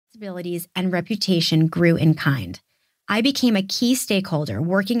responsibilities and reputation grew in kind. I became a key stakeholder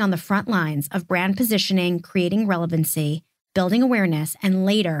working on the front lines of brand positioning, creating relevancy, building awareness, and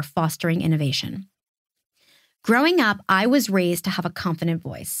later fostering innovation. Growing up, I was raised to have a confident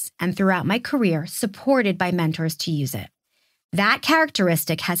voice, and throughout my career, supported by mentors to use it. That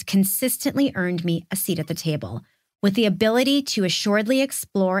characteristic has consistently earned me a seat at the table, with the ability to assuredly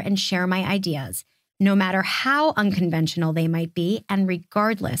explore and share my ideas, no matter how unconventional they might be, and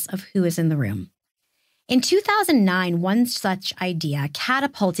regardless of who is in the room. In 2009, one such idea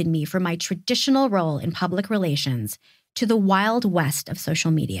catapulted me from my traditional role in public relations to the wild west of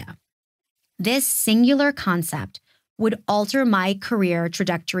social media. This singular concept would alter my career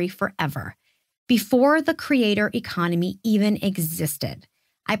trajectory forever. Before the creator economy even existed,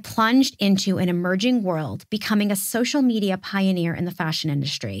 I plunged into an emerging world, becoming a social media pioneer in the fashion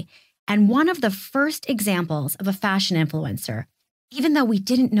industry, and one of the first examples of a fashion influencer, even though we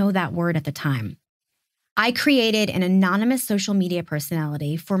didn't know that word at the time. I created an anonymous social media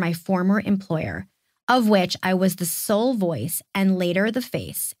personality for my former employer, of which I was the sole voice and later the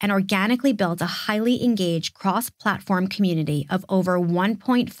face, and organically built a highly engaged cross-platform community of over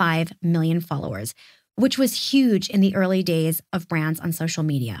 1.5 million followers, which was huge in the early days of brands on social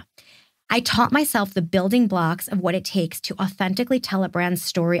media. I taught myself the building blocks of what it takes to authentically tell a brand's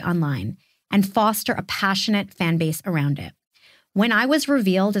story online and foster a passionate fan base around it. When I was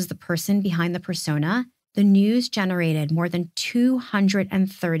revealed as the person behind the persona, the news generated more than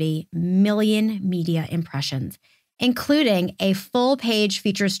 230 million media impressions, including a full-page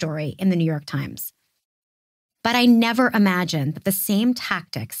feature story in the New York Times. But I never imagined that the same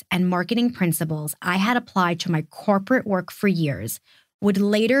tactics and marketing principles I had applied to my corporate work for years would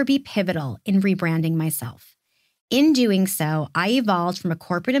later be pivotal in rebranding myself. In doing so, I evolved from a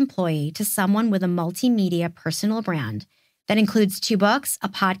corporate employee to someone with a multimedia personal brand that includes 2 books, a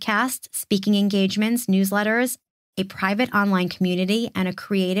podcast, speaking engagements, newsletters, a private online community, and a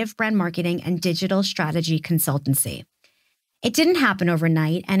creative brand marketing and digital strategy consultancy. It didn't happen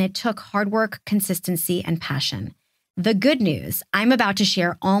overnight, and it took hard work, consistency, and passion. The good news, I'm about to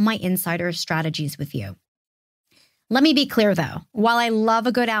share all my insider strategies with you. Let me be clear, though. While I love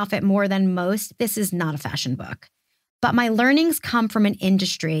a good outfit more than most, this is not a fashion book. But my learnings come from an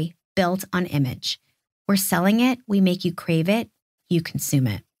industry built on image. We're selling it, we make you crave it, you consume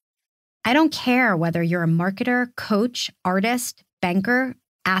it. I don't care whether you're a marketer, coach, artist, banker,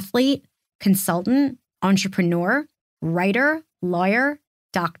 athlete, consultant, entrepreneur, writer, lawyer,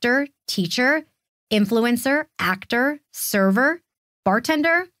 doctor, teacher, influencer, actor, server,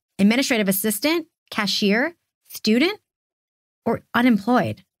 bartender, administrative assistant, cashier, student, or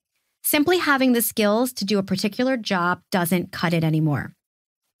unemployed. Simply having the skills to do a particular job doesn't cut it anymore.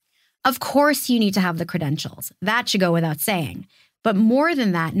 Of course, you need to have the credentials. That should go without saying. But more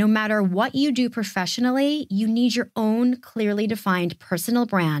than that, no matter what you do professionally, you need your own clearly defined personal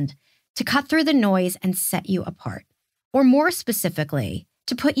brand to cut through the noise and set you apart. Or more specifically,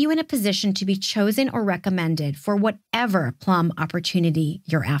 to put you in a position to be chosen or recommended for whatever plum opportunity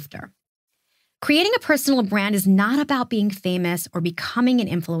you're after. Creating a personal brand is not about being famous or becoming an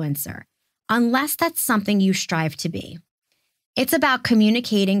influencer, unless that's something you strive to be. It's about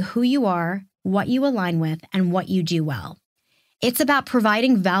communicating who you are, what you align with, and what you do well. It's about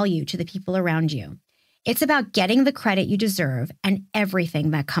providing value to the people around you. It's about getting the credit you deserve and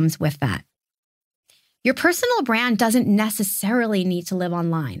everything that comes with that. Your personal brand doesn't necessarily need to live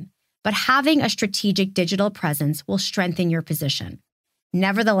online, but having a strategic digital presence will strengthen your position.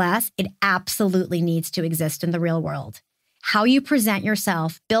 Nevertheless, it absolutely needs to exist in the real world. How you present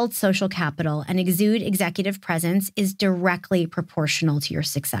yourself, build social capital, and exude executive presence is directly proportional to your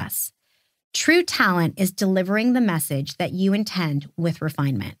success. True talent is delivering the message that you intend with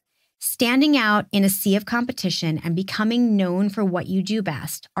refinement. Standing out in a sea of competition and becoming known for what you do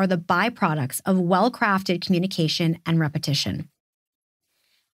best are the byproducts of well-crafted communication and repetition.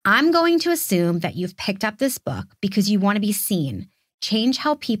 I'm going to assume that you've picked up this book because you want to be seen, change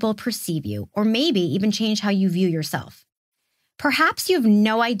how people perceive you, or maybe even change how you view yourself. Perhaps you have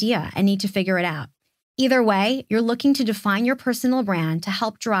no idea and need to figure it out. Either way, you're looking to define your personal brand to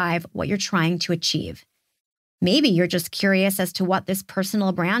help drive what you're trying to achieve. Maybe you're just curious as to what this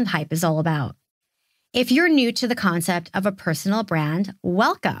personal brand hype is all about. If you're new to the concept of a personal brand,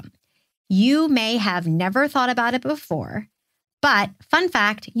 welcome. You may have never thought about it before, but fun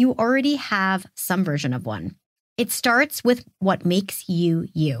fact, you already have some version of one. It starts with what makes you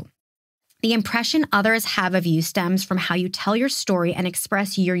you. The impression others have of you stems from how you tell your story and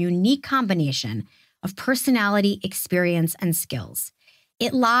express your unique combination of personality, experience, and skills.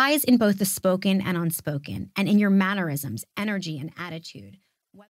 It lies in both the spoken and unspoken, and in your mannerisms, energy, and attitude,